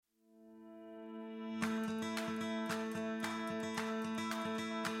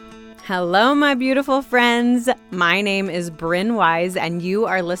Hello, my beautiful friends. My name is Bryn Wise, and you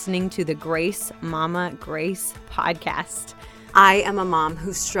are listening to the Grace Mama Grace podcast. I am a mom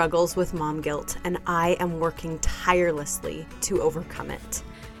who struggles with mom guilt, and I am working tirelessly to overcome it.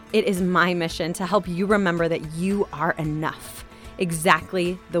 It is my mission to help you remember that you are enough,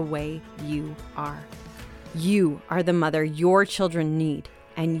 exactly the way you are. You are the mother your children need,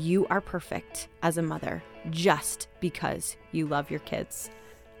 and you are perfect as a mother just because you love your kids.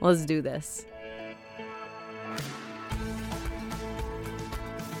 Let's do this.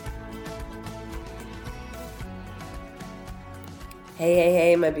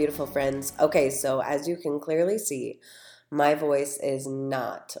 Hey, my beautiful friends. Okay, so as you can clearly see, my voice is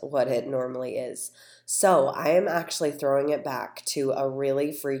not what it normally is. So I am actually throwing it back to a really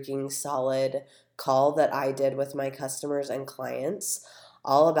freaking solid call that I did with my customers and clients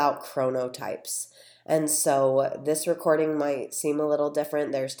all about chronotypes. And so this recording might seem a little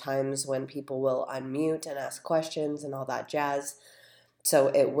different. There's times when people will unmute and ask questions and all that jazz. So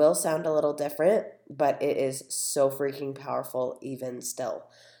it will sound a little different, but it is so freaking powerful even still.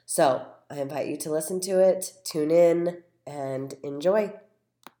 So I invite you to listen to it, tune in, and enjoy.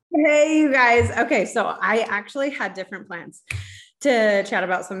 Hey, you guys. Okay, so I actually had different plans to chat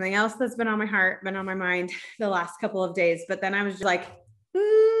about something else that's been on my heart, been on my mind the last couple of days. But then I was just like,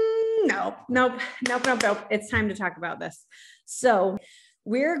 nope. It's time to talk about this. So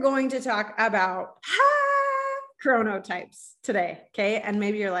we're going to talk about chronotypes today. Okay. And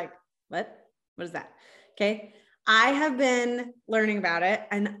maybe you're like, what is that? Okay. I have been learning about it,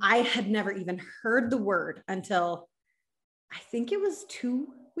 and I had never even heard the word until I think it was 2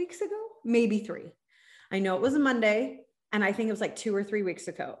 weeks ago, maybe 3. I know it was a Monday, and I think it was like 2 or 3 weeks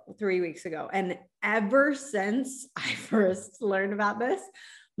ago. And ever since I first learned about this,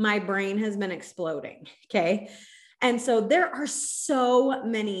 my brain has been exploding. Okay. And so there are so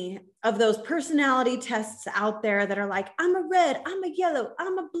many of those personality tests out there that are like, I'm a red, I'm a yellow,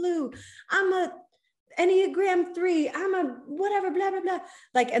 I'm a blue, I'm a Enneagram 3, I'm a whatever, blah, blah, blah.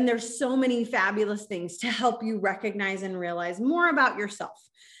 Like, and there's so many fabulous things to help you recognize and realize more about yourself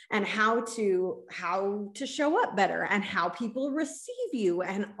and how to show up better and how people receive you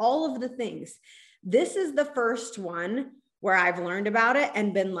and all of the things. This is the first one where I've learned about it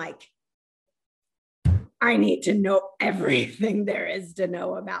and been like, I need to know everything there is to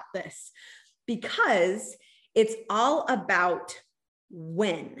know about this, because it's all about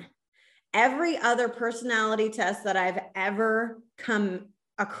when. Every other personality test that I've ever come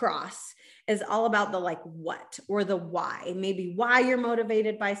across is all about the like what or the why, maybe why you're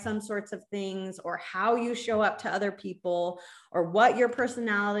motivated by some sorts of things, or how you show up to other people, or what your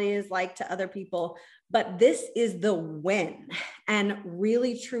personality is like to other people. But this is the when, and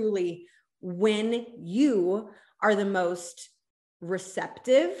really, truly, when you are the most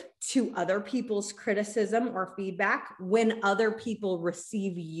receptive to other people's criticism or feedback, when other people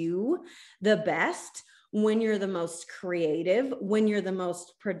receive you the best, when you're the most creative, when you're the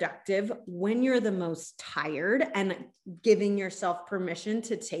most productive, when you're the most tired, and giving yourself permission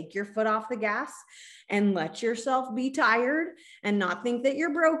to take your foot off the gas and let yourself be tired and not think that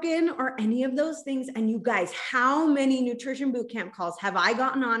you're broken or any of those things. And you guys, how many nutrition boot camp calls have I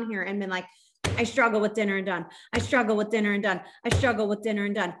gotten on here and been like, I struggle with dinner and done. I struggle with dinner and done. I struggle with dinner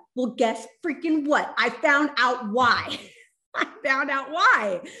and done. Well, guess freaking what? I found out why.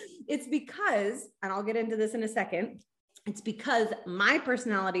 It's because, and I'll get into this in a second, it's because my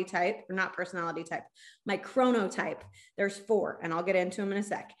personality type, or not personality type, my chronotype, there's 4, and I'll get into them in a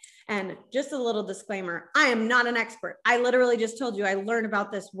sec. And just a little disclaimer, I am not an expert. I literally just told you I learned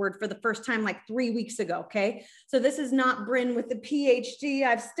about this word for the first time like 3 weeks ago, okay? So this is not Bryn with the PhD.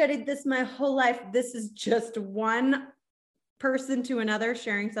 I've studied this my whole life. This is just one person to another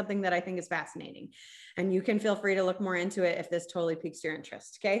sharing something that I think is fascinating. And you can feel free to look more into it if this totally piques your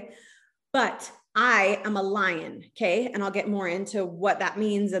interest, okay? But I am a lion, okay? And I'll get more into what that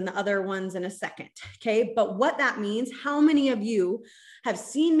means and the other ones in a second, okay? But what that means, how many of you have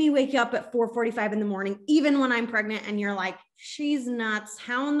seen me wake up at 4:45 in the morning, even when I'm pregnant, and you're like, she's nuts.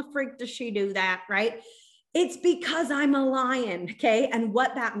 How in the freak does she do that, right? It's because I'm a lion, okay? And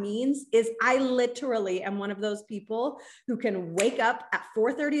what that means is I literally am one of those people who can wake up at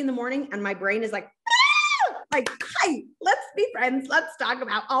 4:30 in the morning and my brain is like, like, hi, let's be friends. Let's talk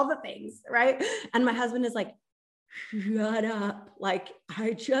about all the things, right? And my husband is like, shut up. Like,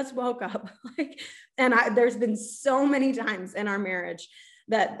 I just woke up. There's been so many times in our marriage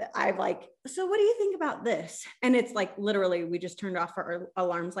that I've like, so what do you think about this? And it's like, literally, we just turned off our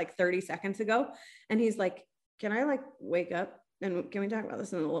alarms like 30 seconds ago. And he's like, can I like wake up and can we talk about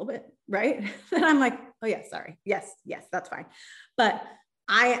this in a little bit? Right. And I'm like, oh yeah, sorry. Yes, that's fine. But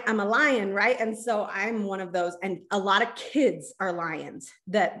I am a lion, right? And so I'm one of those. And a lot of kids are lions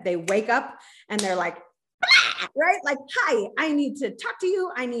that they wake up and they're like, right? Like, hi, I need to talk to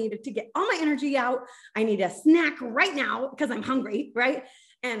you. I need to get all my energy out. I need a snack right now because I'm hungry, right?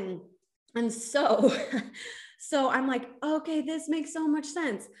 And so, so I'm like, okay, this makes so much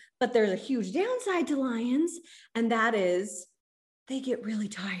sense. But there's a huge downside to lions, and that is they get really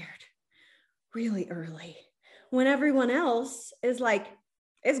tired really early when everyone else is like,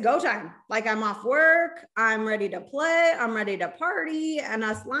 it's go time. Like, I'm off work, I'm ready to play, I'm ready to party. And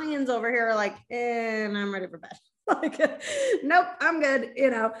us lions over here are like, and I'm ready for bed. Like, nope, I'm good.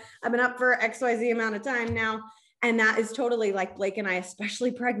 You know, I've been up for XYZ amount of time now. And that is totally like Blake and I,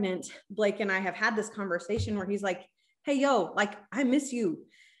 especially pregnant. Blake and I have had this conversation where he's like, hey, yo, like, I miss you.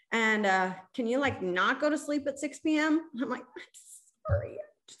 And can you like not go to sleep at 6 p.m.? I'm like, I'm sorry,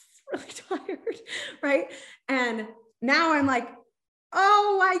 I'm just really tired. Right. And now I'm like,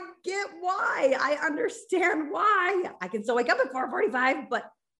 oh, I get why. I understand why. I can still wake up at 4:45, but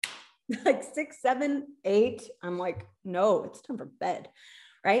like 6, 7, 8, I'm like, no, it's time for bed.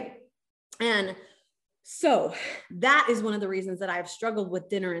 Right. And so that is one of the reasons that I've struggled with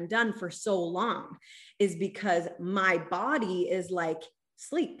dinner and done for so long, is because my body is like,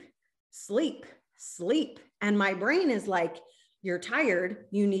 sleep, sleep, sleep. And my brain is like, you're tired,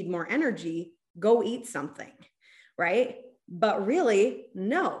 you need more energy, go eat something. Right. But really,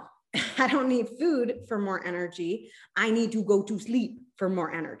 no, I don't need food for more energy. I need to go to sleep for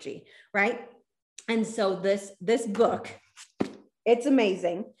more energy. Right. And so this book, it's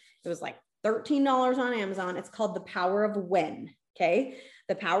amazing. It was like $13 on Amazon. It's called The Power of When. Okay.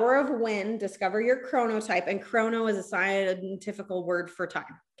 The Power of When, Discover Your Chronotype. And chrono is a scientific word for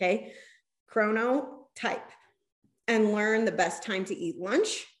time. Okay. Chronotype. And learn the best time to eat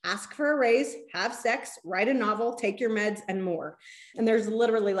lunch, ask for a raise, have sex, write a novel, take your meds, and more. And there's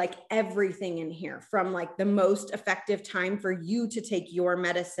literally like everything in here, from like the most effective time for you to take your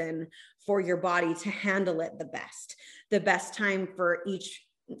medicine for your body to handle it the best time for each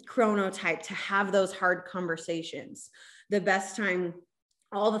chronotype to have those hard conversations, the best time,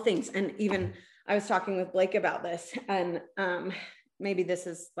 all the things. And even I was talking with Blake about this, and maybe this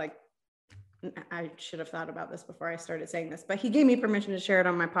is like, I should have thought about this before I started saying this, but he gave me permission to share it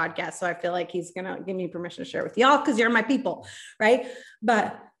on my podcast. So I feel like he's going to give me permission to share with y'all because you're my people, right?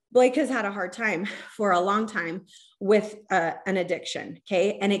 But Blake has had a hard time for a long time with an addiction.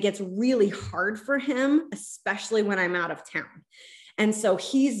 Okay. And it gets really hard for him, especially when I'm out of town. And so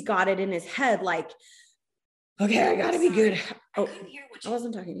he's got it in his head, like, okay, I got to be good. Oh, I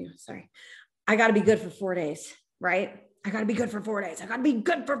wasn't talking to you. Sorry. I got to be good for 4 days, right? I got to be good for 4 days. I got to be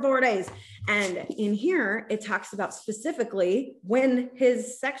good for 4 days. And in here, it talks about specifically when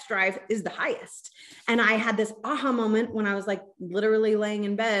his sex drive is the highest. And I had this aha moment when I was like literally laying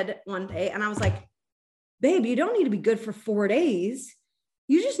in bed one day. And I was like, babe, you don't need to be good for 4 days.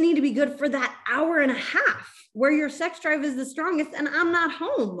 You just need to be good for that hour and a half where your sex drive is the strongest and I'm not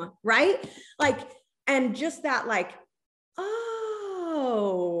home. Right. Like, and just that, like,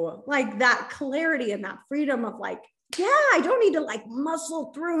 oh, like that clarity and that freedom of like, yeah, I don't need to like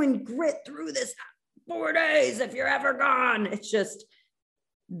muscle through and grit through this 4 days if you're ever gone. It's just,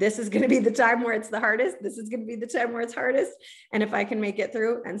 this is going to be the time where it's the hardest. This is going to be the time where it's hardest. And if I can make it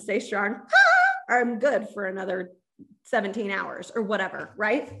through and stay strong, I'm good for another 17 hours or whatever.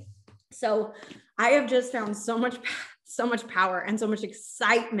 Right. So I have just found so much power and so much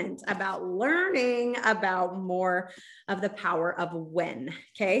excitement about learning about more of the power of when.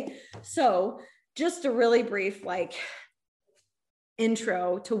 Okay. So just a really brief, like,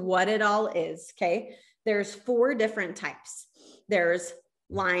 intro to what it all is. Okay. There's 4 different types. There's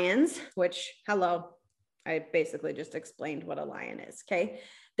lions, which, hello, I basically just explained what a lion is. Okay.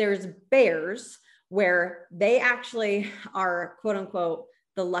 There's bears, where they actually are, quote unquote,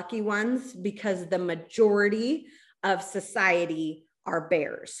 the lucky ones, because the majority of society are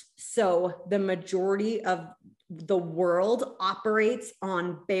bears. So the majority of the world operates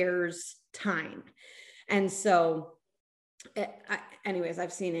on bears' time. And so anyways,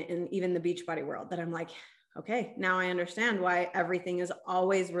 I've seen it in even the Beachbody world that I'm like, okay, now I understand why everything is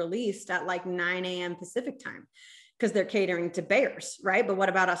always released at like 9 a.m. Pacific time, because they're catering to bears, right? But what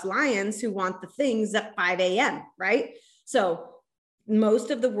about us lions who want the things at 5 a.m., right? So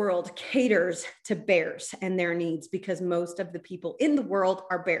most of the world caters to bears and their needs, because most of the people in the world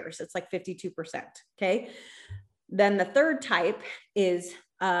are bears. It's like 52%. Okay. Then the third type is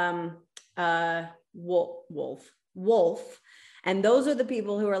wolf. And those are the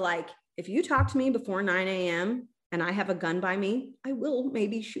people who are like, if you talk to me before 9 a.m. and I have a gun by me, I will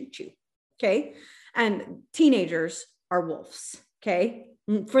maybe shoot you. Okay. And teenagers are wolves. Okay.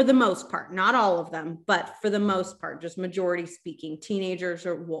 For the most part, not all of them, but for the most part, just majority speaking, teenagers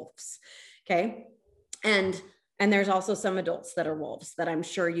are wolves. Okay. And there's also some adults that are wolves that I'm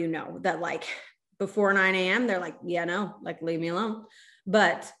sure you know that like before 9 a.m. they're like, yeah, no, like leave me alone.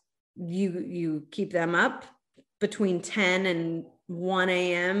 But you keep them up between 10 and 1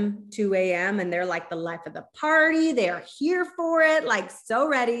 a.m., 2 a.m. and they're like the life of the party. They are here for it, like so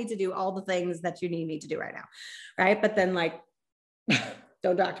ready to do all the things that you need me to do right now. Right. But then like,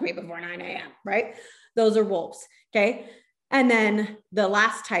 don't talk to me before 9 a.m. Right. Those are wolves. Okay. And then the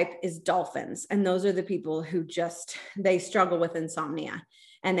last type is dolphins. And those are the people who they struggle with insomnia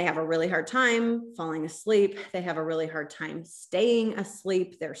and they have a really hard time falling asleep. They have a really hard time staying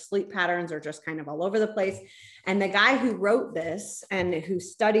asleep. Their sleep patterns are just kind of all over the place. And the guy who wrote this and who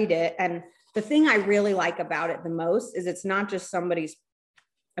studied it, and the thing I really like about it the most is it's not just somebody's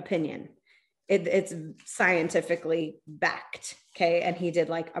opinion. It's scientifically backed. Okay. And he did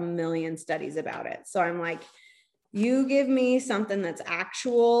like 1 million studies about it. So I'm like, you give me something that's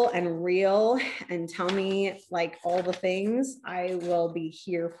actual and real and tell me like all the things, I will be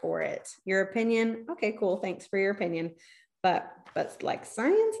here for it. Your opinion. Okay, cool. Thanks for your opinion. But like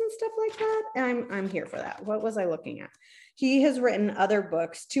science and stuff like that, I'm here for that. What was I looking at? He has written other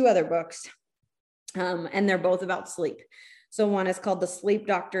books, 2 other books, and they're both about sleep. So one is called The Sleep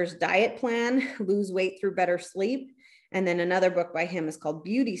Doctor's Diet Plan, Lose Weight Through Better Sleep. And then another book by him is called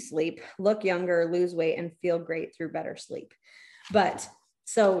Beauty Sleep, Look Younger, Lose Weight, and Feel Great Through Better Sleep. But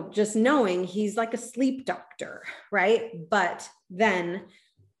so just knowing he's like a sleep doctor, right? But then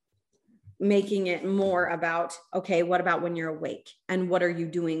making it more about, okay, what about when you're awake? And what are you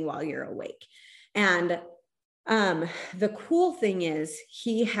doing while you're awake? And the cool thing is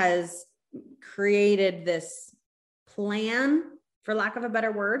he has created this plan, for lack of a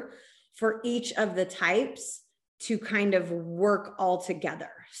better word, for each of the types to kind of work all together.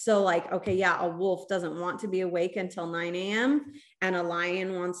 So like, okay, yeah, a wolf doesn't want to be awake until 9 a.m. and a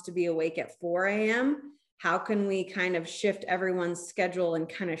lion wants to be awake at 4 a.m. How can we kind of shift everyone's schedule and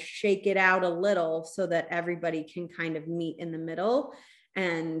kind of shake it out a little so that everybody can kind of meet in the middle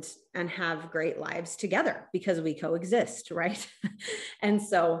and have great lives together because we coexist, right? And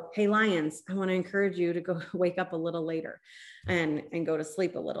so, hey, lions, I want to encourage you to go wake up a little later and go to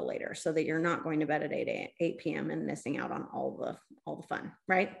sleep a little later so that you're not going to bed at 8 p.m. and missing out on all the fun,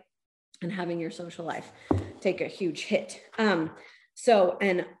 right? And having your social life take a huge hit. The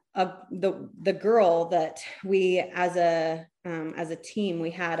girl that we as a team, we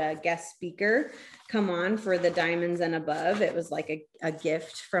had a guest speaker come on for the Diamonds and Above. It was like a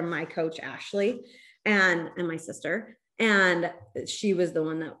gift from my coach, Ashley, and my sister. And she was the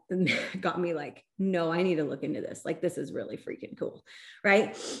one that got me like, no, I need to look into this. Like, this is really freaking cool.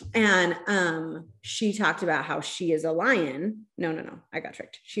 Right. And she talked about how she is a lion. No, I got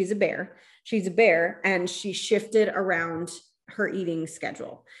tricked. She's a bear. And she shifted around her eating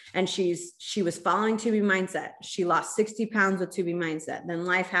schedule. And she was following To Be Mindset. She lost 60 pounds with To Be Mindset. Then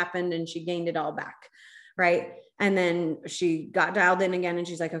life happened and she gained it all back. Right. And then she got dialed in again and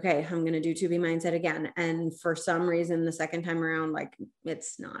she's like, okay, I'm going to do To Be Mindset again. And for some reason, the second time around, like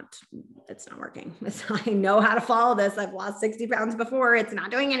it's not working. I know how to follow this. I've lost 60 pounds before. It's not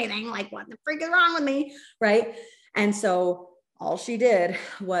doing anything. Like, what the freak is wrong with me? Right. And so all she did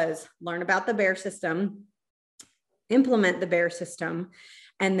was learn about the bear system, implement the bear system.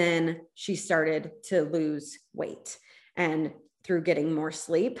 And then she started to lose weight, and through getting more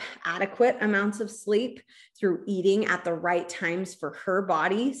sleep, adequate amounts of sleep, through eating at the right times for her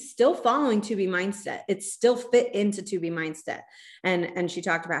body, still following To Be Mindset. It's still fit into To Be Mindset. And she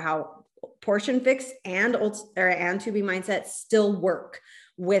talked about how Portion Fix and To Be Mindset still work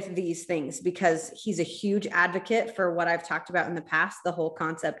with these things, because he's a huge advocate for what I've talked about in the past, the whole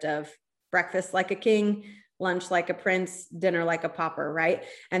concept of breakfast like a king, lunch like a prince, dinner like a pauper, right?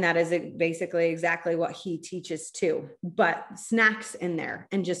 And that is basically exactly what he teaches too, but snacks in there,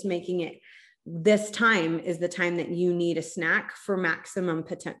 and just making it, this time is the time that you need a snack for maximum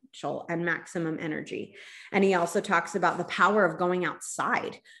potential and maximum energy. And he also talks about the power of going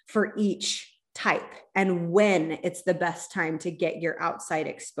outside for each type and when it's the best time to get your outside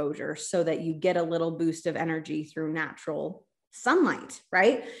exposure so that you get a little boost of energy through natural sunlight,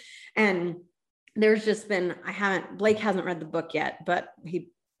 right? And there's just been, Blake hasn't read the book yet, but he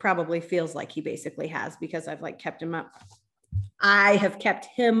probably feels like he basically has, because I've like kept him up. I have kept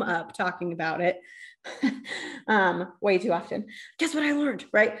him up talking about it way too often. Guess what I learned,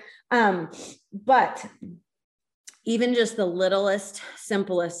 right? But even just the littlest,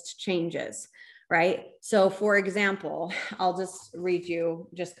 simplest changes, right? So for example, I'll just read you,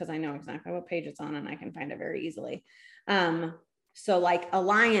 just because I know exactly what page it's on and I can find it very easily. So like a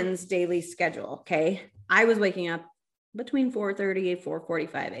lion's daily schedule. Okay. I was waking up between 4:30 and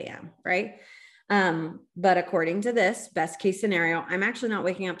 4:45 a.m. Right. But according to this best case scenario, I'm actually not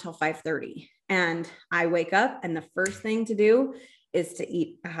waking up till 5:30, and I wake up and the first thing to do is to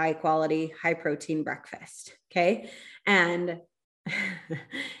eat a high quality, high protein breakfast. Okay. And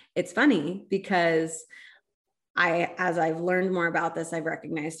it's funny because as I've learned more about this, I've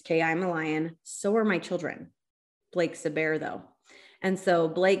recognized, okay, I'm a lion. So are my children. Blake's a bear though. And so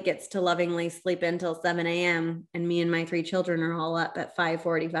Blake gets to lovingly sleep until 7 a.m. and me and my 3 children are all up at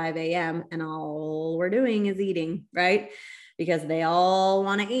 5:45 a.m. and all we're doing is eating, right? Because they all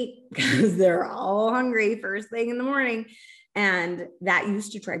want to eat because they're all hungry first thing in the morning. And that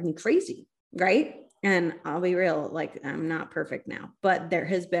used to drive me crazy, right? And I'll be real, like I'm not perfect now, but there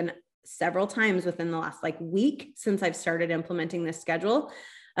has been several times within the last like week since I've started implementing this schedule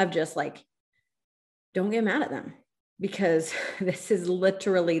of just like, don't get mad at them because this is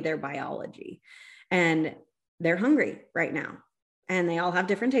literally their biology and they're hungry right now and they all have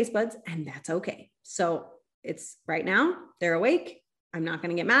different taste buds and that's okay. So it's right now they're awake. I'm not going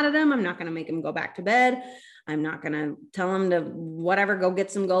to get mad at them. I'm not going to make them go back to bed. I'm not going to tell them to whatever, go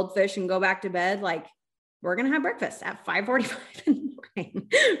get some goldfish and go back to bed. Like we're going to have breakfast at 5:45 in the morning,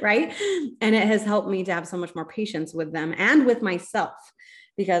 right? And it has helped me to have so much more patience with them and with myself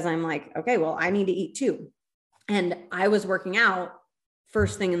because I'm like, okay, well, I need to eat too. And I was working out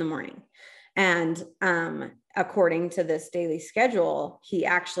first thing in the morning. And according to this daily schedule, he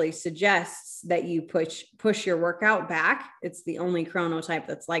actually suggests that you push your workout back. It's the only chronotype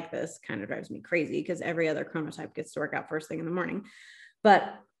that's like this. Kind of drives me crazy because every other chronotype gets to work out first thing in the morning. But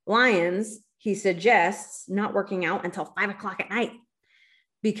lions, he suggests not working out until 5:00 at night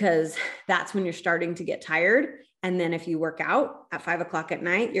because that's when you're starting to get tired. And then if you work out at 5:00 at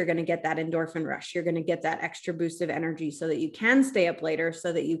night, you're going to get that endorphin rush. You're going to get that extra boost of energy so that you can stay up later,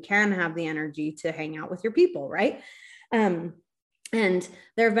 so that you can have the energy to hang out with your people. Right. And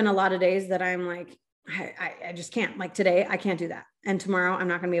there have been a lot of days that I'm like, I just can't, like today, I can't do that. And tomorrow I'm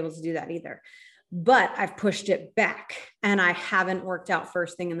not going to be able to do that either. But I've pushed it back and I haven't worked out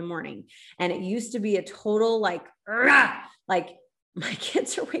first thing in the morning. And it used to be a total like my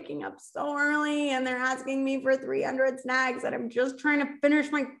kids are waking up so early and they're asking me for 300 snacks and I'm just trying to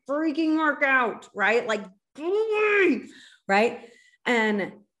finish my freaking workout, right? Like, right?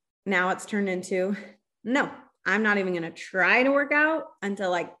 And now it's turned into, no, I'm not even going to try to work out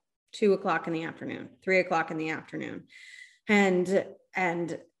until like 2:00 in the afternoon, 3:00 in the afternoon.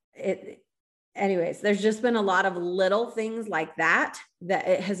 Anyways, there's just been a lot of little things like that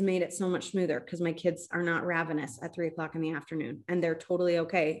it has made it so much smoother because my kids are not ravenous at 3:00 in the afternoon and they're totally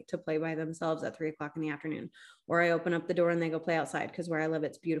okay to play by themselves at 3:00 in the afternoon. Or I open up the door and they go play outside because where I live,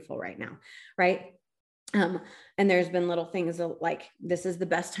 it's beautiful right now. Right. And there's been little things like, this is the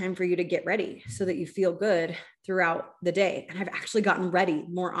best time for you to get ready so that you feel good throughout the day. And I've actually gotten ready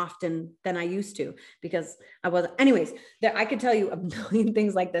more often than I used to because anyways, I could tell you a million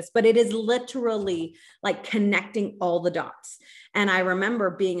things like this, but it is literally like connecting all the dots. And I remember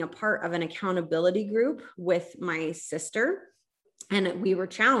being a part of an accountability group with my sister, and we were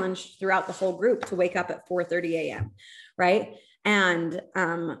challenged throughout the whole group to wake up at 4:30 a.m. Right. And,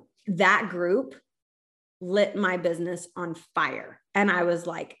 that group lit my business on fire. And I was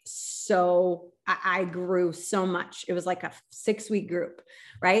like, I grew so much. It was like a 6-week group.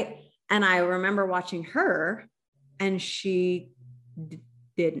 Right. And I remember watching her and she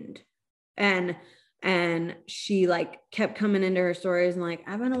didn't. And she like kept coming into her stories and like,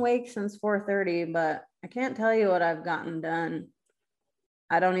 I've been awake since 4:30, but I can't tell you what I've gotten done.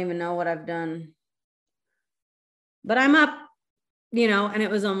 I don't even know what I've done, but I'm up. And it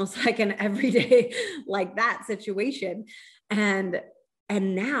was almost like an everyday like that situation. And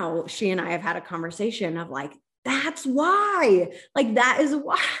now she and I have had a conversation of like, that's why, like, that is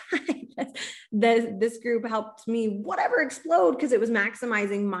why this group helped me, whatever, explode. Cause it was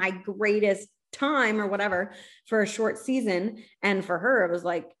maximizing my greatest time or whatever for a short season. And for her, it was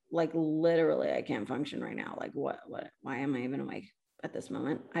like literally I can't function right now. Like why am I even awake at this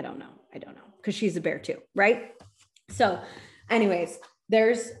moment? I don't know. Cause she's a bear too. Right. So anyways,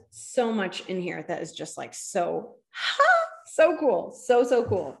 there's so much in here that is just like, so cool. So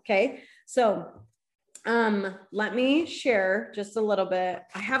cool. Okay. So, let me share just a little bit.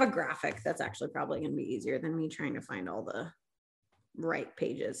 I have a graphic that's actually probably going to be easier than me trying to find all the right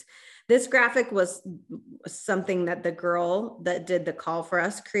pages. This graphic was something that the girl that did the call for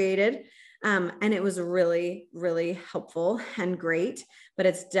us created. And it was really, really helpful and great, but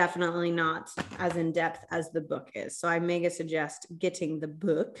it's definitely not as in depth as the book is. So I mega suggest getting the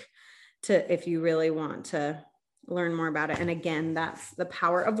book if you really want to learn more about it. And again, that's The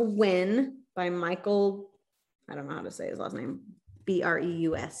Power of When by Michael, I don't know how to say his last name,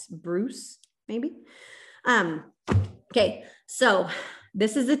 Breus, Bruce, maybe. Okay. So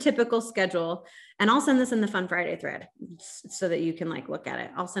this is the typical schedule, and I'll send this in the Fun Friday thread so that you can like look at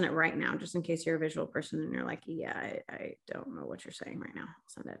it. I'll send it right now, just in case you're a visual person and you're like, yeah, I don't know what you're saying right now. I'll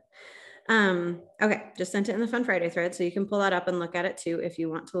send it. Okay. Just sent it in the Fun Friday thread. So you can pull that up and look at it too, if you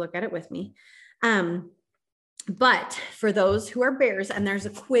want to look at it with me. But for those who are bears, and there's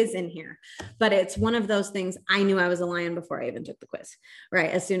a quiz in here, but it's one of those things. I knew I was a lion before I even took the quiz, right?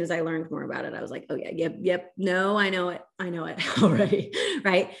 As soon as I learned more about it, I was like, oh yeah, yep. No, I know it already,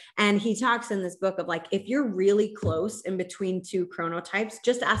 right? And he talks in this book of like, if you're really close in between two chronotypes,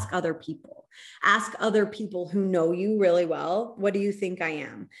 just ask other people. Ask other people who know you really well. What do you think I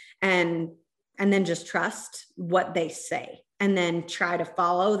am? And then just trust what they say. And then try to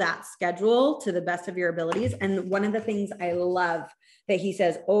follow that schedule to the best of your abilities. And one of the things I love that he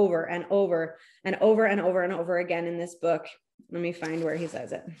says over and over and over and over and over again in this book, let me find where he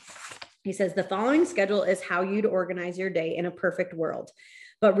says it. He says, the following schedule is how you'd organize your day in a perfect world,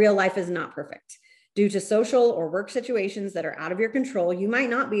 but real life is not perfect. Due to social or work situations that are out of your control, you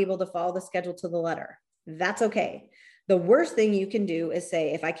might not be able to follow the schedule to the letter. That's okay. The worst thing you can do is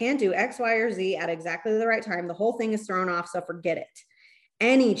say, if I can't do X, Y, or Z at exactly the right time, the whole thing is thrown off, so forget it.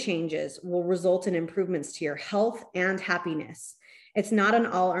 Any changes will result in improvements to your health and happiness. It's not an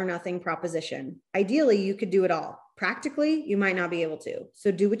all or nothing proposition. Ideally, you could do it all. Practically, you might not be able to.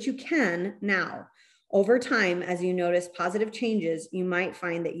 So do what you can now. Over time, as you notice positive changes, you might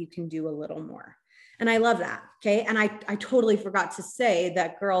find that you can do a little more. And I love that. Okay. And I totally forgot to say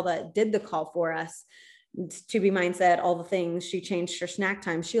that girl that did the call for us, To Be Mindset, all the things, she changed her snack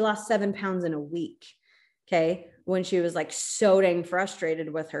time. She lost 7 pounds in a week. Okay. When she was like so dang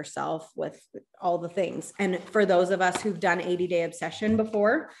frustrated with herself, with all the things. And for those of us who've done 80-day obsession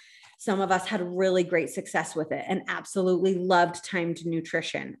before, some of us had really great success with it and absolutely loved timed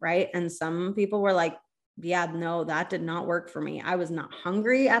nutrition. Right. And some people were like, yeah, no, that did not work for me. I was not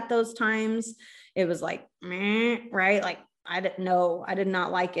hungry at those times. It was like, meh, right. Like I did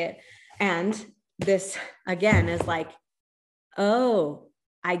not like it. And this again is like, oh,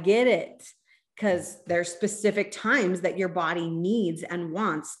 I get it. Because there's specific times that your body needs and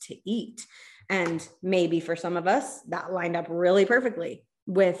wants to eat. And maybe for some of us, that lined up really perfectly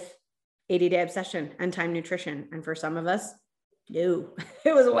with 80-day obsession and time nutrition. And for some of us, no,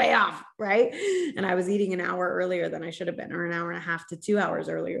 it was way off, right? And I was eating an hour earlier than I should have been, or an hour and a half to 2 hours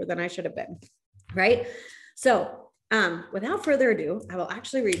earlier than I should have been, right? So without further ado, I will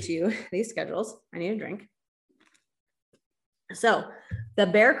actually read to you these schedules. I need a drink. So the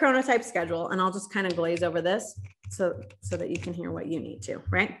bear chronotype schedule, and I'll just kind of glaze over this so that you can hear what you need to,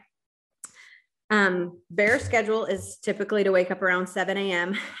 right? Bear schedule is typically to wake up around 7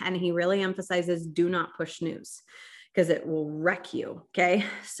 a.m. and he really emphasizes do not push snooze because it will wreck you. Okay.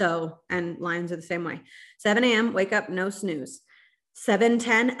 So, and lions are the same way. 7 a.m. wake up, no snooze.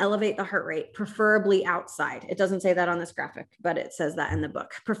 7:10, elevate the heart rate, preferably outside. It doesn't say that on this graphic, but it says that in the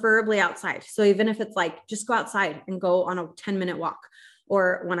book, preferably outside. So even if it's like, just go outside and go on a 10-minute walk.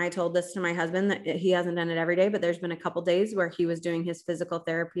 Or when I told this to my husband, that he hasn't done it every day, but there's been a couple days where he was doing his physical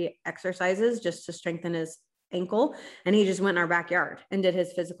therapy exercises just to strengthen his ankle. And he just went in our backyard and did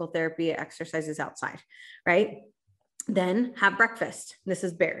his physical therapy exercises outside, right? Then have breakfast. This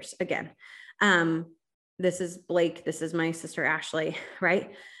is bears again. This is Blake. This is my sister, Ashley,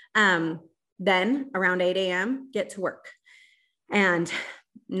 right? Then around 8 a.m., get to work. And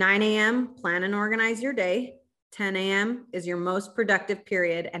 9 a.m., plan and organize your day. 10 a.m. is your most productive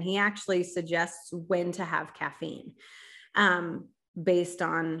period. And he actually suggests when to have caffeine based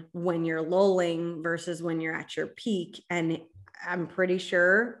on when you're lulling versus when you're at your peak. And I'm pretty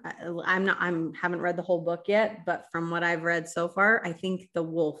sure I haven't read the whole book yet, but from what I've read so far, I think the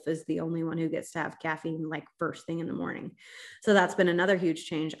wolf is the only one who gets to have caffeine like first thing in the morning. So that's been another huge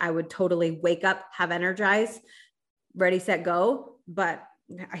change. I would totally wake up, have energize, ready, set, go. But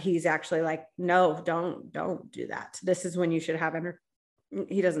he's actually like, no, don't do that. This is when you should have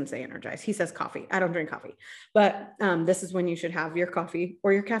he doesn't say energize. He says coffee. I don't drink coffee, but this is when you should have your coffee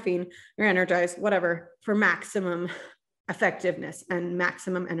or your caffeine, your energize, whatever, for maximum effectiveness and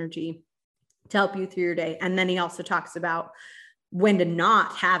maximum energy to help you through your day. And then he also talks about when to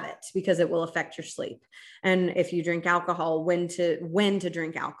not have it because it will affect your sleep. And if you drink alcohol, when to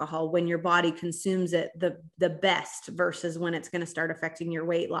drink alcohol, when your body consumes it the best versus when it's going to start affecting your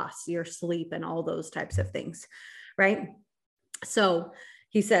weight loss, your sleep, and all those types of things, right? So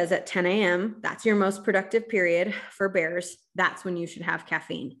he says at 10 a.m., that's your most productive period for bears. That's when you should have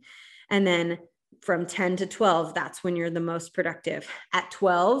caffeine. And then from 10 to 12, that's when you're the most productive. At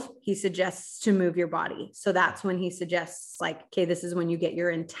 12, he suggests to move your body. So that's when he suggests like, okay, this is when you get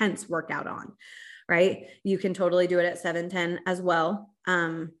your intense workout on, right? You can totally do it at 7:10 as well.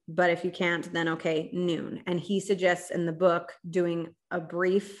 But if you can't, then okay, noon. And he suggests in the book doing a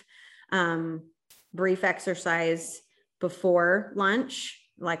brief exercise before lunch,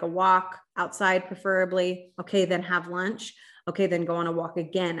 like a walk outside, preferably. Okay, then have lunch. Okay, then go on a walk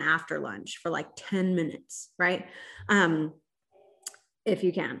again after lunch for like 10 minutes, right? If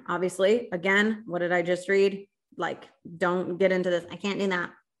you can, obviously. Again, what did I just read? Like, don't get into this. I can't do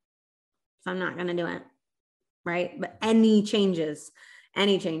that, so I'm not going to do it, right? But any changes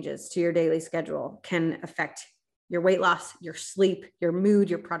to your daily schedule can affect your weight loss, your sleep, your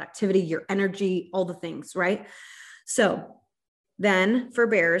mood, your productivity, your energy, all the things, right? So then for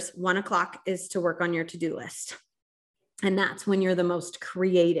bears, 1 o'clock is to work on your to-do list. And that's when you're the most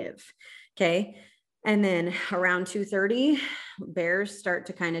creative. Okay. And then around 2:30, bears start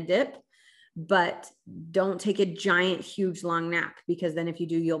to kind of dip, but don't take a giant, huge, long nap, because then if you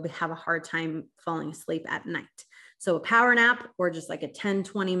do, you'll have a hard time falling asleep at night. So a power nap or just like a 10,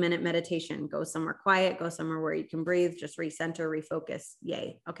 20-minute meditation, go somewhere quiet, go somewhere where you can breathe, just recenter, refocus.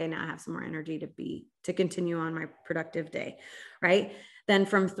 Yay. Okay. Now I have some more energy to continue on my productive day. Right. Then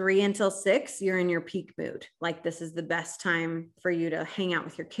from 3 until 6, you're in your peak mood. Like, this is the best time for you to hang out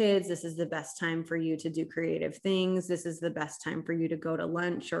with your kids. This is the best time for you to do creative things. This is the best time for you to go to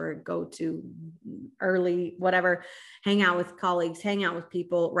lunch or go to early, whatever, hang out with colleagues, hang out with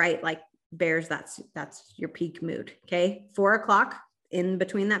people, right? Like bears, that's your peak mood. Okay. 4 o'clock, in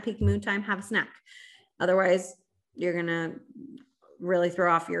between that peak mood time, have a snack. Otherwise you're going to really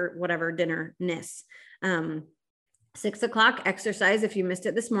throw off your whatever dinner-ness. 6 o'clock, exercise if you missed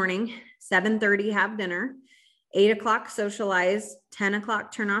it this morning. 7:30, have dinner. 8 o'clock, socialize. 10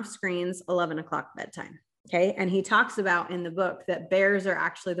 o'clock, turn off screens. 11 o'clock, bedtime. Okay. And he talks about in the book that bears are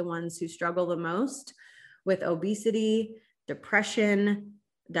actually the ones who struggle the most with obesity, depression,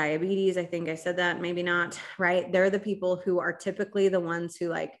 diabetes. I think I said that, maybe not, right? They're the people who are typically the ones who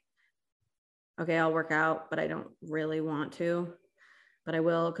like, okay, I'll work out, but I don't really want to, but I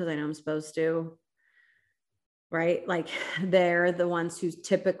will because I know I'm supposed to. Right? Like, they're the ones who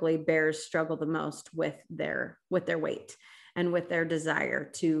typically bears struggle the most with their weight and with their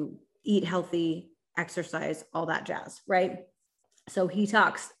desire to eat healthy, exercise, all that jazz. Right? So he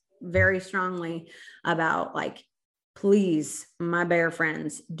talks very strongly about like, please, my bear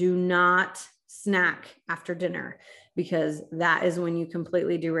friends, do not snack after dinner, because that is when you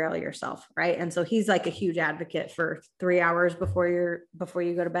completely derail yourself. Right? And so he's like a huge advocate for 3 hours before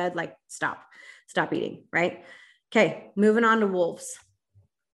you go to bed, like stop eating. Right? Okay, moving on to wolves.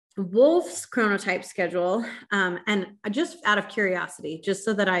 Wolves' chronotype schedule. And just out of curiosity, just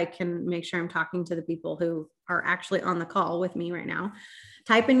so that I can make sure I'm talking to the people who are actually on the call with me right now,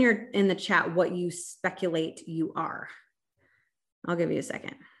 type in the chat what you speculate you are. I'll give you a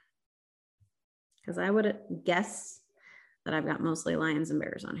second, because I would guess that I've got mostly lions and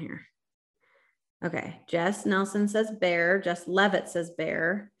bears on here. Okay, Jess Nelson says bear. Jess Levitt says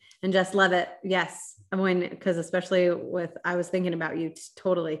bear. And Jess Levitt, yes. Because especially I was thinking about you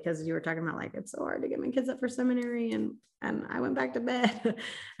totally, because you were talking about like, it's so hard to get my kids up for seminary, and I went back to bed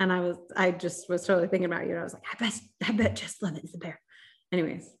and I just was totally thinking about you. And I was like, I bet Jess Levitt is the bear.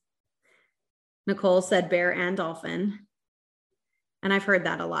 Anyways, Nicole said bear and dolphin. And I've heard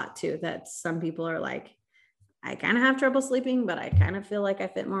that a lot too, that some people are like, I kind of have trouble sleeping, but I kind of feel like I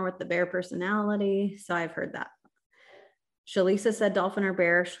fit more with the bear personality. So I've heard that. Shalisa said dolphin or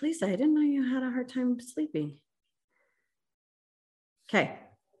bear. Shalisa, I didn't know you had a hard time sleeping. Okay.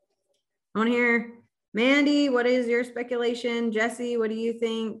 I want to hear, Mandy, what is your speculation? Jesse, what do you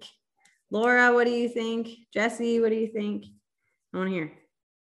think? Laura, what do you think? Jesse, what do you think? I want to hear.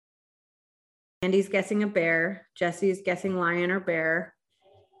 Mandy's guessing a bear. Jesse's guessing lion or bear.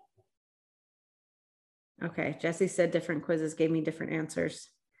 Okay. Jesse said different quizzes gave me different answers.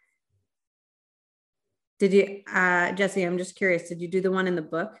 Did you, Jesse, I'm just curious, did you do the one in the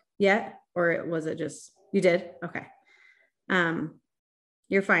book yet? Or was it just, you did? Okay.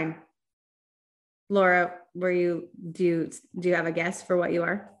 You're fine. Laura, do you have a guess for what you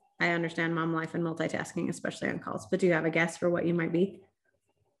are? I understand mom life and multitasking, especially on calls, but do you have a guess for what you might be?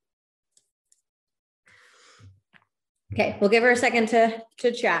 Okay. We'll give her a second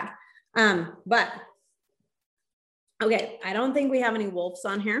to chat. But okay. I don't think we have any wolves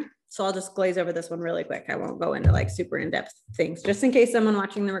on here. So I'll just glaze over this one really quick. I won't go into like super in-depth things, just in case someone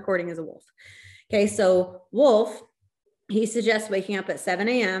watching the recording is a wolf. Okay, so wolf, he suggests waking up at 7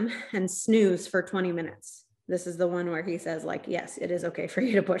 a.m. and snooze for 20 minutes. This is the one where he says like, yes, it is okay for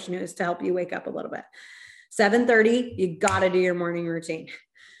you to push snooze to help you wake up a little bit. 7:30, you got to do your morning routine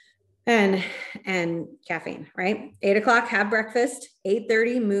and caffeine, right? 8 o'clock, have breakfast.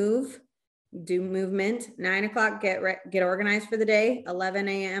 8:30, do movement. 9 o'clock, get organized for the day. 11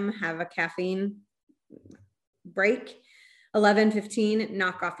 a.m., have a caffeine break. 11:15,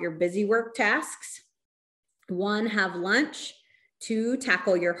 knock off your busy work tasks. 1, have lunch. 2,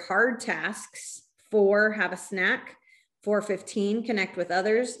 tackle your hard tasks. 4, have a snack. 4:15, connect with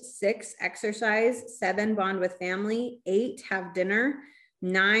others. 6, exercise. 7, bond with family. 8, have dinner.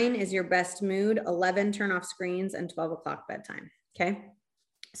 9 is your best mood. 11, turn off screens, and 12 o'clock bedtime. Okay.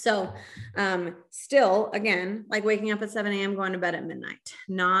 So, still again, like waking up at 7 a.m., going to bed at midnight,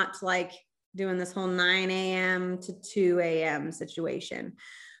 not like doing this whole 9 a.m. to 2 a.m. situation,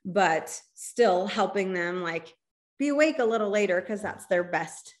 but still helping them like be awake a little later because that's their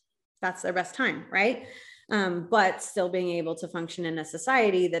best time, right? But still being able to function in a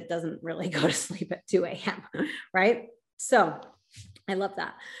society that doesn't really go to sleep at 2 a.m., right? So I love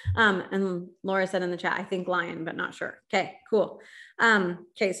that. And Laura said in the chat, I think lion, but not sure. Okay, cool.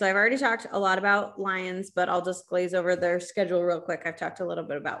 Okay, so I've already talked a lot about lions, but I'll just glaze over their schedule real quick. I've talked a little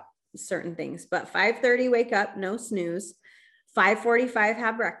bit about certain things, but 5:30, wake up, no snooze. 5:45,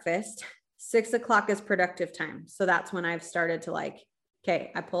 have breakfast. 6 o'clock is productive time. So that's when I've started to like,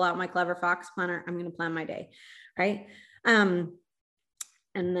 okay, I pull out my Clever Fox planner. I'm going to plan my day. Right.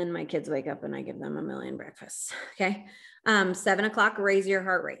 And then my kids wake up and I give them a million breakfasts. Okay. 7 o'clock, raise your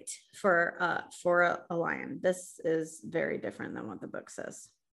heart rate for a lion. This is very different than what the book says.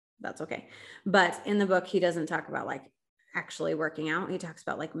 That's okay. But in the book, he doesn't talk about like actually working out. He talks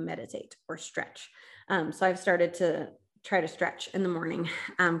about like meditate or stretch. So I've started to try to stretch in the morning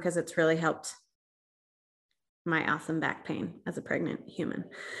because it's really helped my awesome back pain as a pregnant human.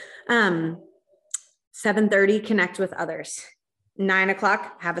 7:30, connect with others. 9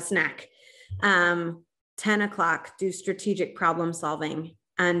 o'clock, have a snack. 10 o'clock, do strategic problem solving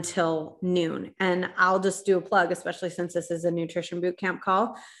until noon. And I'll just do a plug, especially since this is a nutrition bootcamp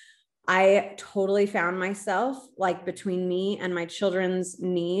call. I totally found myself like between me and my children's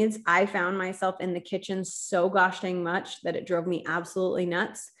needs, I found myself in the kitchen so gosh dang much that it drove me absolutely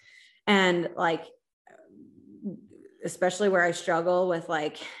nuts. And like, especially where I struggle with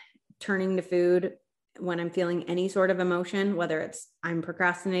like turning to food when I'm feeling any sort of emotion, whether it's I'm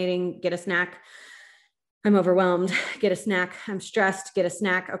procrastinating, get a snack. I'm overwhelmed, get a snack. I'm stressed, get a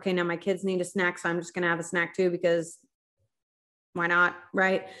snack. Okay, now my kids need a snack, so I'm just going to have a snack too because why not,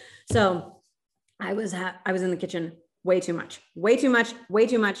 right? So I was in the kitchen way too much,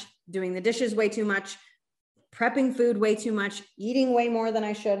 doing the dishes way too much, prepping food way too much, eating way more than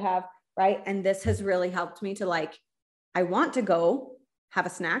I should have, right? And this has really helped me to like, I want to go have a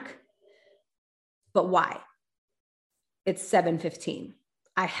snack, but why? It's 7:15.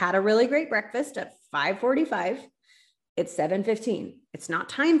 I had a really great breakfast at 5:45. It's 7:15. It's not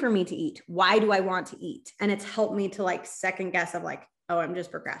time for me to eat. Why do I want to eat? And it's helped me to like second guess of like, oh, I'm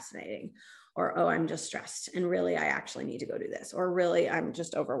just procrastinating, or, oh, I'm just stressed. And really, I actually need to go do this, or really, I'm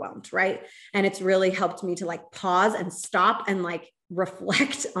just overwhelmed. Right. And it's really helped me to like pause and stop and like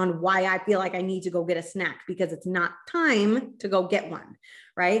reflect on why I feel like I need to go get a snack, because it's not time to go get one.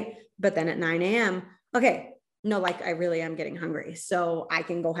 Right. But then at 9 a.m., okay, no, like I really am getting hungry. So I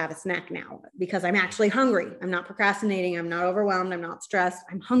can go have a snack now because I'm actually hungry. I'm not procrastinating. I'm not overwhelmed. I'm not stressed.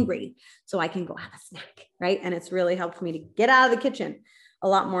 I'm hungry. So I can go have a snack. Right. And it's really helped me to get out of the kitchen a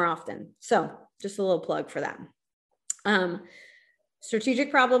lot more often. So just a little plug for that. Strategic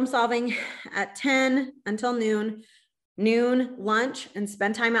problem solving at 10 until noon, lunch, and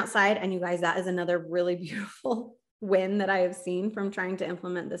spend time outside. And you guys, that is another really beautiful win that I have seen from trying to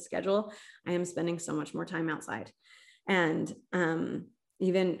implement this schedule. I am spending so much more time outside. And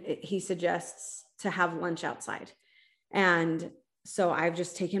he suggests to have lunch outside. And so I've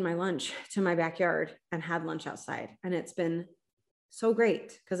just taken my lunch to my backyard and had lunch outside. And it's been so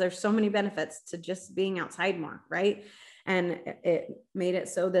great because there's so many benefits to just being outside more, right? And it made it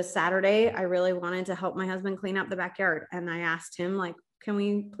so this Saturday, I really wanted to help my husband clean up the backyard. And I asked him, like, can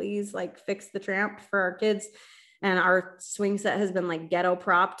we please like fix the tramp for our kids? And our swing set has been like ghetto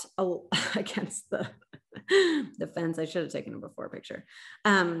propped against the fence. I should have taken a before picture.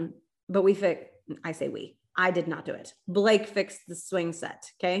 But I did not do it. Blake fixed the swing set.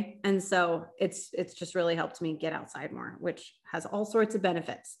 Okay. And so it's just really helped me get outside more, which has all sorts of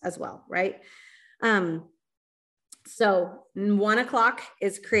benefits as well. Right. So 1 o'clock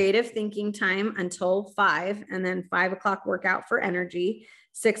is creative thinking time until 5, and then 5 o'clock workout for energy.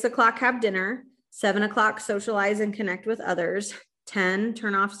 6 o'clock, have dinner. 7 o'clock, socialize and connect with others. 10,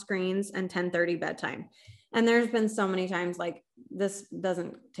 turn off screens, and 10:30 bedtime. And there's been so many times, like, this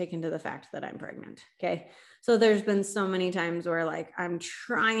doesn't take into the fact that I'm pregnant. Okay. So there's been so many times where like I'm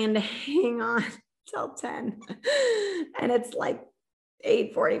trying to hang on till 10 and it's like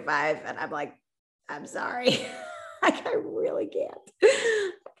 8:45 and I'm like, I'm sorry. Like, I really can't.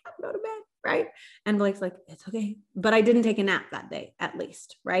 I gotta go to bed. Right. And Blake's like, it's okay. But I didn't take a nap that day, at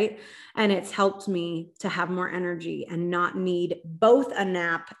least. Right. And it's helped me to have more energy and not need both a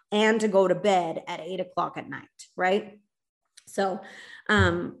nap and to go to bed at 8 o'clock at night. Right. So,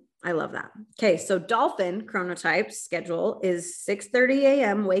 I love that. Okay. So dolphin chronotype schedule is 6:30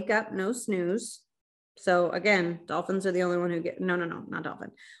 a.m. wake up, no snooze. So again, dolphins are the only one who get, no, not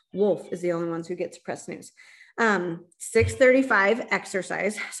dolphin. Wolf is the only ones who get to press snooze. 6:35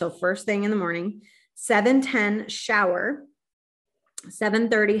 exercise. So first thing in the morning, 7:10 shower,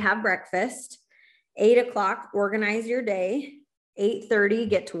 7:30 have breakfast, 8 o'clock organize your day, 8:30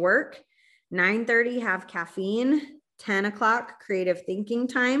 get to work, 9:30 have caffeine, 10 o'clock creative thinking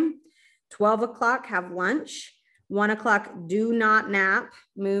time, 12 o'clock have lunch, 1 o'clock do not nap,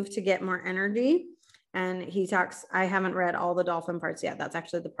 move to get more energy. And he talks, I haven't read all the dolphin parts yet. That's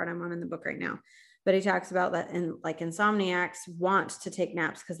actually the part I'm on in the book right now. But he talks about that, in like insomniacs want to take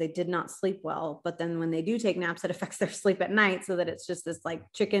naps because they did not sleep well. But then when they do take naps, it affects their sleep at night, so that it's just this like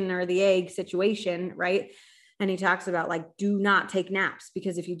chicken or the egg situation, right? And he talks about like, do not take naps,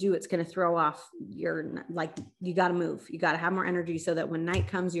 because if you do, it's going to throw off your, like, you got to move. You got to have more energy so that when night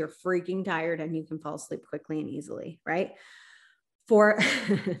comes, you're freaking tired and you can fall asleep quickly and easily, right? For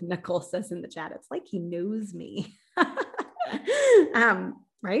Nicole says in the chat, it's like he knows me.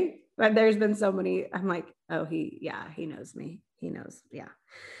 Right? But there's been so many, I'm like, oh, he knows me. He knows. Yeah.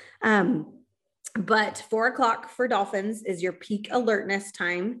 But 4 o'clock for dolphins is your peak alertness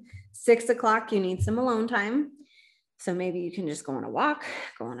time. 6 o'clock, you need some alone time. So maybe you can just go on a walk,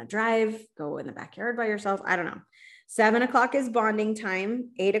 go on a drive, go in the backyard by yourself. I don't know. 7 o'clock is bonding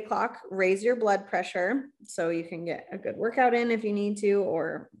time. 8 o'clock, raise your blood pressure so you can get a good workout in if you need to,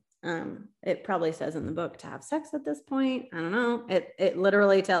 or it probably says in the book to have sex at this point. I don't know. It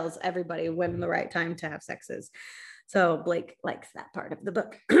literally tells everybody when the right time to have sex is. So Blake likes that part of the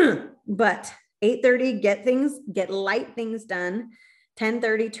book. But 8:30, get light things done.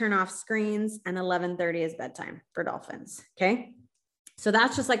 10:30, turn off screens, and 11:30 is bedtime for dolphins. Okay. So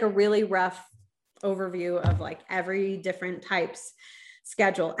that's just like a really rough overview of like every different type's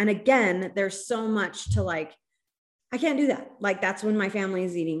schedule. And again, there's so much to like, I can't do that. Like, that's when my family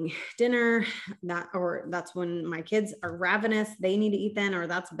is eating dinner, or that's when my kids are ravenous. They need to eat then, or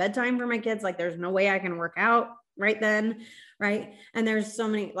that's bedtime for my kids. Like, there's no way I can work out right then. Right. And there's so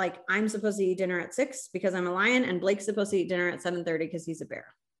many, like, I'm supposed to eat dinner at 6 because I'm a lion, and Blake's supposed to eat dinner at 7:30 because he's a bear.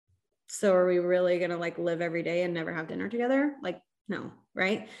 So are we really going to like live every day and never have dinner together? Like, no.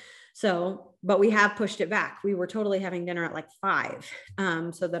 Right. So, but we have pushed it back. We were totally having dinner at like 5,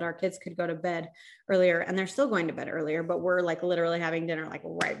 so that our kids could go to bed earlier, and they're still going to bed earlier, but we're like literally having dinner like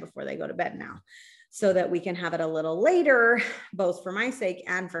right before they go to bed now, so that we can have it a little later, both for my sake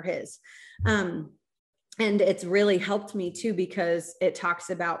and for his. And it's really helped me too, because it talks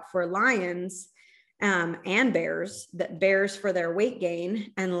about for lions, and bears, that bears for their weight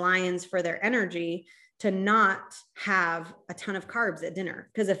gain and lions for their energy, to not have a ton of carbs at dinner.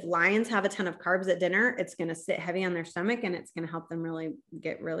 Because if lions have a ton of carbs at dinner, it's going to sit heavy on their stomach, and it's going to help them really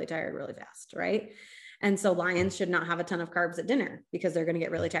get really tired really fast. Right. And so lions should not have a ton of carbs at dinner, because they're going to get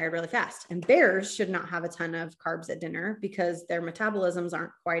really tired really fast. And bears should not have a ton of carbs at dinner, because their metabolisms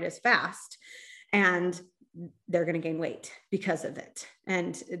aren't quite as fast, and they're going to gain weight because of it.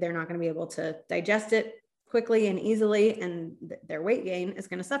 And they're not going to be able to digest it quickly and easily, and their weight gain is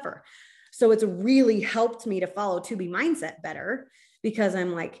going to suffer. So it's really helped me to follow 2B mindset better, because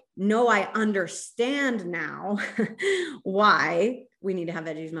I'm like, no, I understand now why we need to have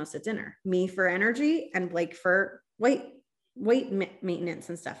veggies most at dinner. Me for energy, and Blake for weight maintenance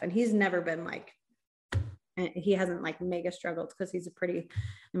and stuff. And he's never been like, he hasn't like mega struggled, because he's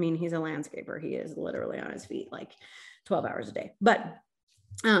he's a landscaper. He is literally on his feet like 12 hours a day.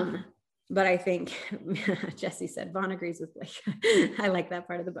 But I think Jesse said Vaughn agrees with Blake. I like that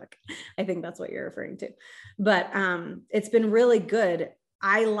part of the book. I think that's what you're referring to. But it's been really good.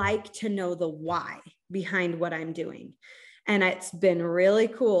 I like to know the why behind what I'm doing. And it's been really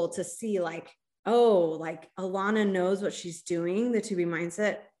cool to see like, oh, like Alana knows what she's doing, the 2B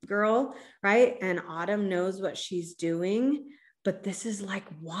mindset girl, right? And Autumn knows what she's doing, but this is like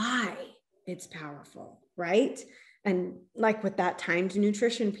why it's powerful, right? And like with that timed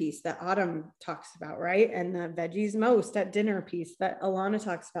nutrition piece that Autumn talks about, right? And the veggies most at dinner piece that Alana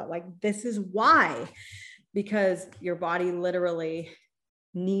talks about, like, this is why, because your body literally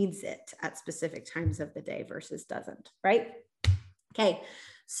needs it at specific times of the day versus doesn't, right? Okay.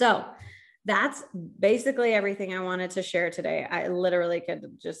 So that's basically everything I wanted to share today. I literally could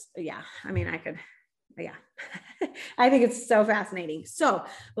just, I could. I think it's so fascinating. So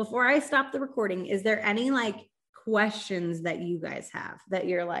before I stop the recording, is there any like questions that you guys have that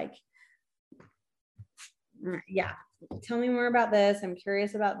you're like, yeah, tell me more about this. I'm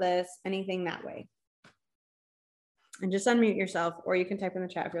curious about this, anything that way. And just unmute yourself, or you can type in the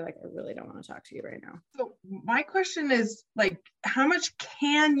chat if you're like, I really don't want to talk to you right now. So my question is like, how much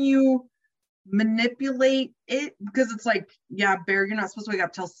can you manipulate it? Because it's like, yeah, Bear, you're not supposed to wake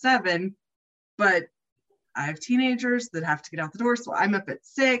up till 7, but I have teenagers that have to get out the door. So I'm up at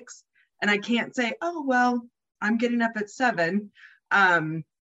 6 and I can't say, oh, well, I'm getting up at 7. And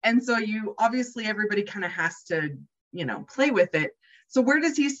so you obviously everybody kind of has to, play with it. So where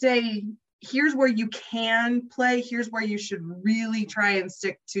does he say, here's where you can play, here's where you should really try and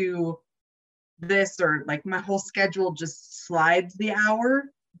stick to this, or like my whole schedule just slides the hour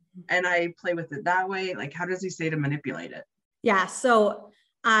and I play with it that way? Like, how does he say to manipulate it? Yeah. So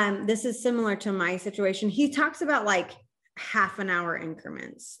this is similar to my situation. He talks about like half an hour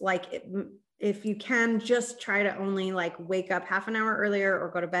increments. Like if you can just try to only like wake up half an hour earlier or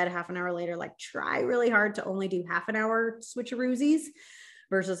go to bed half an hour later, like try really hard to only do half an hour switcheroosies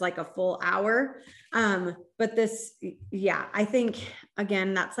versus like a full hour. But this, I think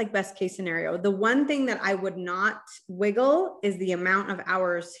again, that's like best case scenario. The one thing that I would not wiggle is the amount of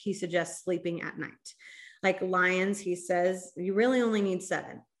hours he suggests sleeping at night. Like lions, he says, you really only need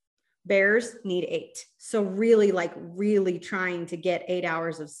 7. Bears need 8. So really trying to get 8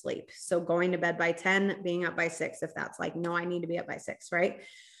 hours of sleep. So going to bed by 10, being up by 6, if that's like, no, I need to be up by 6, right?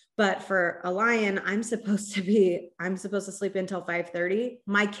 But for a lion, I'm supposed to sleep until 5:30.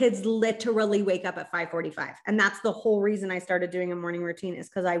 My kids literally wake up at 5:45. And that's the whole reason I started doing a morning routine, is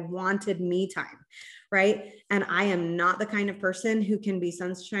because I wanted me time, right? And I am not the kind of person who can be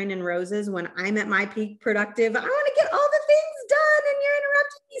sunshine and roses when I'm at my peak productive. I want to get all the things done and you're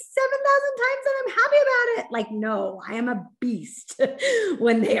interrupting me 7,000 times and I'm happy about it. Like, no, I am a beast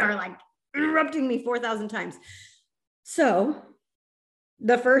when they are like interrupting me 4,000 times. So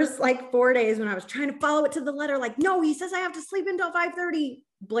the first like 4 days when I was trying to follow it to the letter, like, no, he says I have to sleep until 5:30.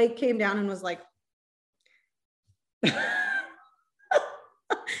 Blake came down and was like, I'm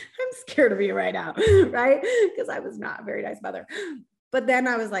scared of you right now, right? Because I was not a very nice mother. But then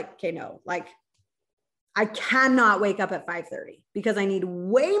I was like, okay, no, like I cannot wake up at 5:30 because I need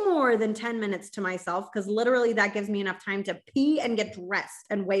way more than 10 minutes to myself, because literally that gives me enough time to pee and get dressed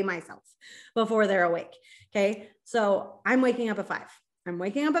and weigh myself before they're awake. Okay. So I'm waking up at 5. I'm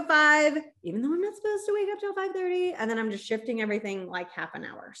waking up at 5, even though I'm not supposed to wake up till 5:30. And then I'm just shifting everything like half an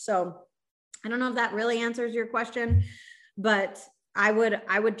hour. So I don't know if that really answers your question, but I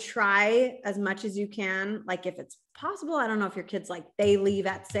would try as much as you can. Like if it's possible, I don't know if your kids, like they leave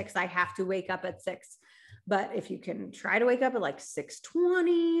at 6, I have to wake up at 6, but if you can try to wake up at like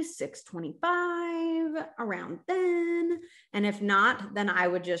 6:20, 6:25 around then. And if not, then I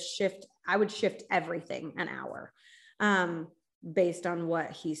would shift everything an hour. Based on what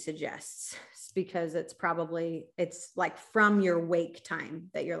he suggests, because it's like from your wake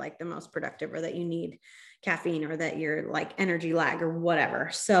time that you're like the most productive, or that you need caffeine, or that you're like energy lag or whatever.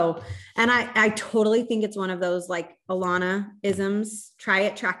 So, and I totally think it's one of those like Alana isms, try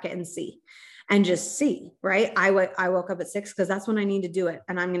it, track it, and see, and just see, right? I woke up at 6 because that's when I need to do it.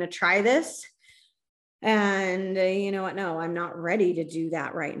 And I'm going to try this. And you know what? No, I'm not ready to do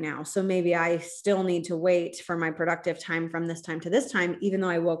that right now. So maybe I still need to wait for my productive time from this time to this time, even though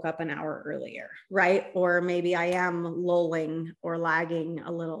I woke up an hour earlier, right? Or maybe I am lulling or lagging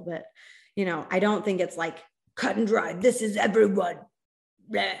a little bit. I don't think it's like cut and dry. This is everyone,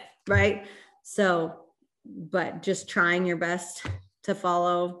 right? So, but just trying your best to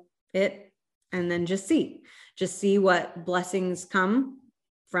follow it, and then just see what blessings come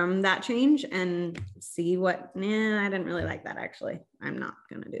from that change, and see what, I didn't really like that. Actually, I'm not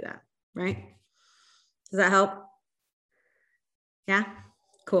going to do that. Right. Does that help? Yeah.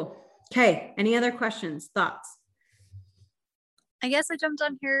 Cool. Okay. Any other questions, thoughts? I guess I jumped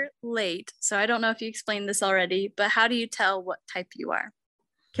on here late, so I don't know if you explained this already, but how do you tell what type you are?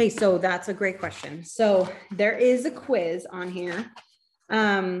 Okay. So that's a great question. So there is a quiz on here,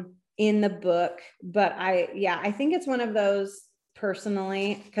 in the book, but I think it's one of those,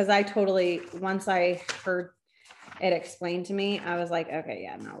 personally, because once I heard it explained to me, I was like, okay,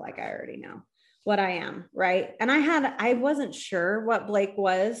 yeah, no, like I already know what I am, right? And I wasn't sure what Blake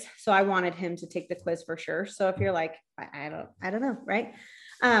was, so I wanted him to take the quiz for sure. So if you're like, I don't know, right?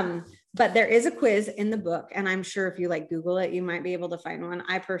 But there is a quiz in the book, and I'm sure if you like Google it, you might be able to find one.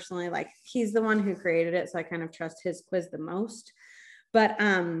 I personally he's the one who created it, so I kind of trust his quiz the most. But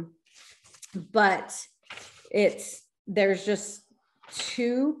there's just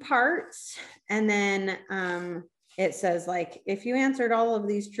 2 parts, and then it says if you answered all of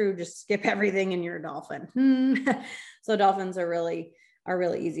these true, just skip everything and you're a dolphin. So dolphins are really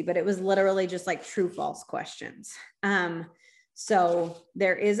easy, but it was literally just true false questions. So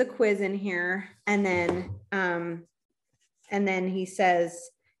there is a quiz in here, and then he says,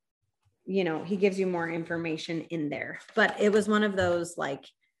 he gives you more information in there. But it was one of those,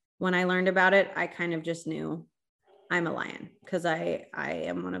 when I learned about it, I kind of just knew I'm a lion, because I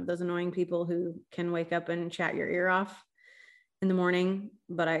am one of those annoying people who can wake up and chat your ear off in the morning,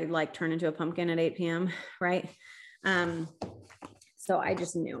 but I turn into a pumpkin at 8 p.m. Right. So I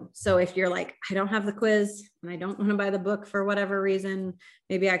just knew. So if you're I don't have the quiz and I don't want to buy the book for whatever reason,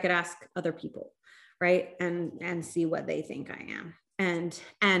 maybe I could ask other people, right? And see what they think I am.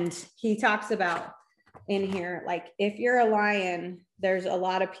 And he talks about in here, if you're a lion, there's a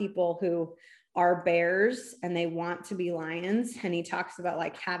lot of people who are bears and they want to be lions. And he talks about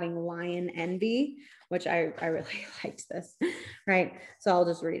having lion envy, which I really liked this, right? So I'll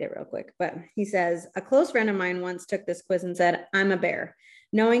just read it real quick. But he says, a close friend of mine once took this quiz and said, I'm a bear.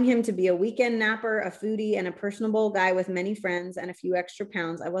 Knowing him to be a weekend napper, a foodie, and a personable guy with many friends and a few extra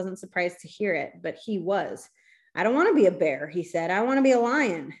pounds, I wasn't surprised to hear it, but he was. I don't want to be a bear, he said. I want to be a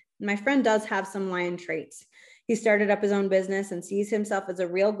lion. My friend does have some lion traits. He started up his own business and sees himself as a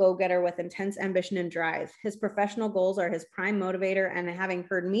real go-getter with intense ambition and drive. His professional goals are his prime motivator, and having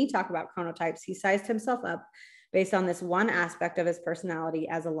heard me talk about chronotypes, he sized himself up based on this one aspect of his personality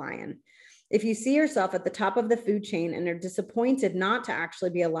as a lion. If you see yourself at the top of the food chain and are disappointed not to actually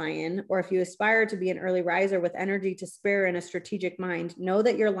be a lion, or if you aspire to be an early riser with energy to spare and a strategic mind, know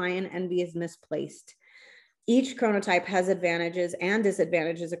that your lion envy is misplaced. Each chronotype has advantages and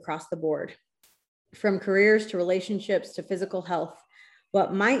disadvantages across the board. From careers to relationships to physical health,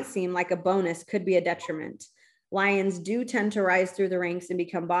 what might seem like a bonus could be a detriment. Lions do tend to rise through the ranks and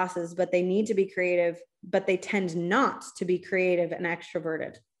become bosses, but they need to be creative, but they tend not to be creative and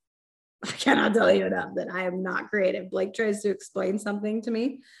extroverted. I cannot tell you enough that I am not creative. Blake tries to explain something to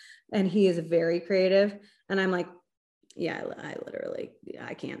me and he is very creative. And I'm like, yeah,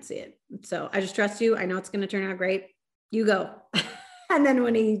 I can't see it. So I just trust you. I know it's going to turn out great. You go. And then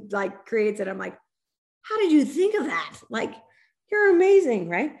when he creates it, I'm like, how did you think of that? You're amazing,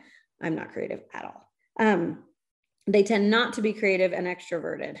 right? I'm not creative at all. They tend not to be creative and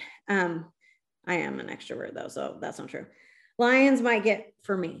extroverted. I am an extrovert though, so that's not true. Lions might get,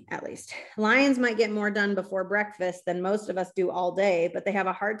 for me at least, lions might get more done before breakfast than most of us do all day, but they have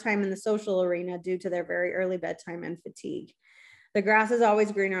a hard time in the social arena due to their very early bedtime and fatigue. The grass is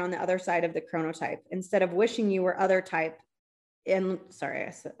always greener on the other side of the chronotype. Instead of wishing you were other type, I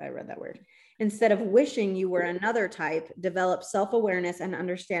read that word. Instead of wishing you were another type, develop self-awareness and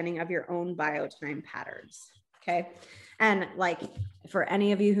understanding of your own biotime patterns. Okay. And for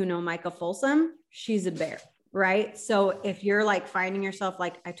any of you who know Micah Folsom, she's a bear, right? So if you're finding yourself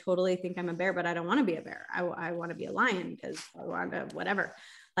I totally think I'm a bear, but I don't want to be a bear. I want to be a lion because I want to whatever.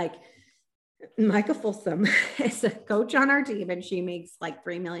 Micah Folsom is a coach on our team and she makes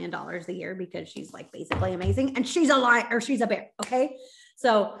 $3 million a year because she's basically amazing and she's a lion or she's a bear. Okay.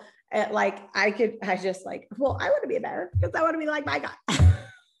 So I want to be a bear because I want to be like Micah.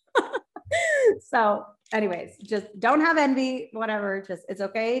 So anyways, just don't have envy, whatever. Just, it's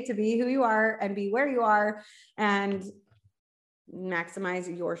okay to be who you are and be where you are and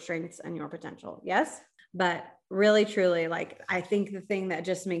maximize your strengths and your potential. Yes. But really, truly, I think the thing that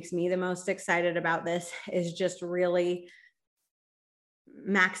just makes me the most excited about this is just really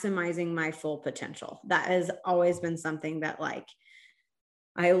maximizing my full potential. That has always been something that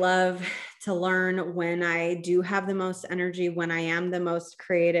I love to learn when I do have the most energy, when I am the most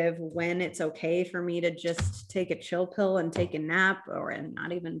creative, when it's okay for me to just take a chill pill and take a nap and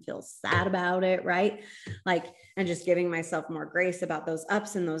not even feel sad about it. Right. And just giving myself more grace about those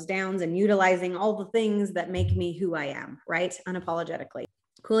ups and those downs and utilizing all the things that make me who I am. Right. Unapologetically.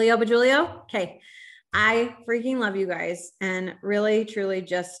 Coolio Bajulio. Okay. I freaking love you guys and really, truly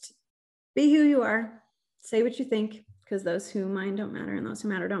just be who you are. Say what you think. Because those who mind don't matter and those who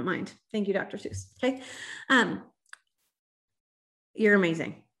matter don't mind. Thank you, Dr. Seuss. Okay. You're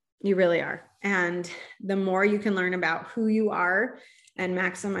amazing. You really are. And the more you can learn about who you are and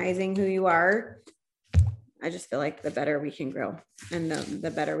maximizing who you are, I just feel like the better we can grow and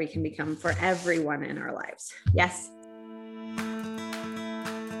the better we can become for everyone in our lives. Yes.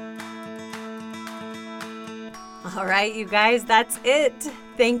 All right, you guys, that's it.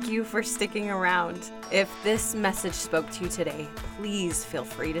 Thank you for sticking around. If this message spoke to you today, please feel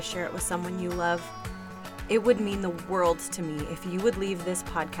free to share it with someone you love. It would mean the world to me if you would leave this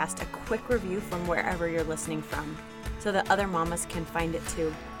podcast a quick review from wherever you're listening from, so that other mamas can find it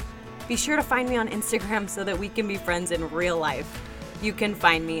too. Be sure to find me on Instagram so that we can be friends in real life. You can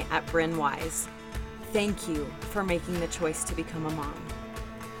find me at Bryn Wise. Thank you for making the choice to become a mom.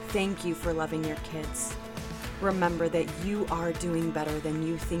 Thank you for loving your kids. Remember that you are doing better than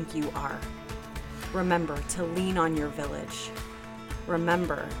you think you are. Remember to lean on your village.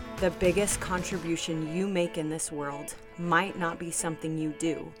 Remember, the biggest contribution you make in this world might not be something you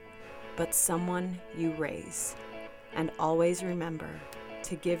do, but someone you raise. And always remember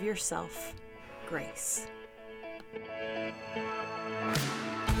to give yourself grace.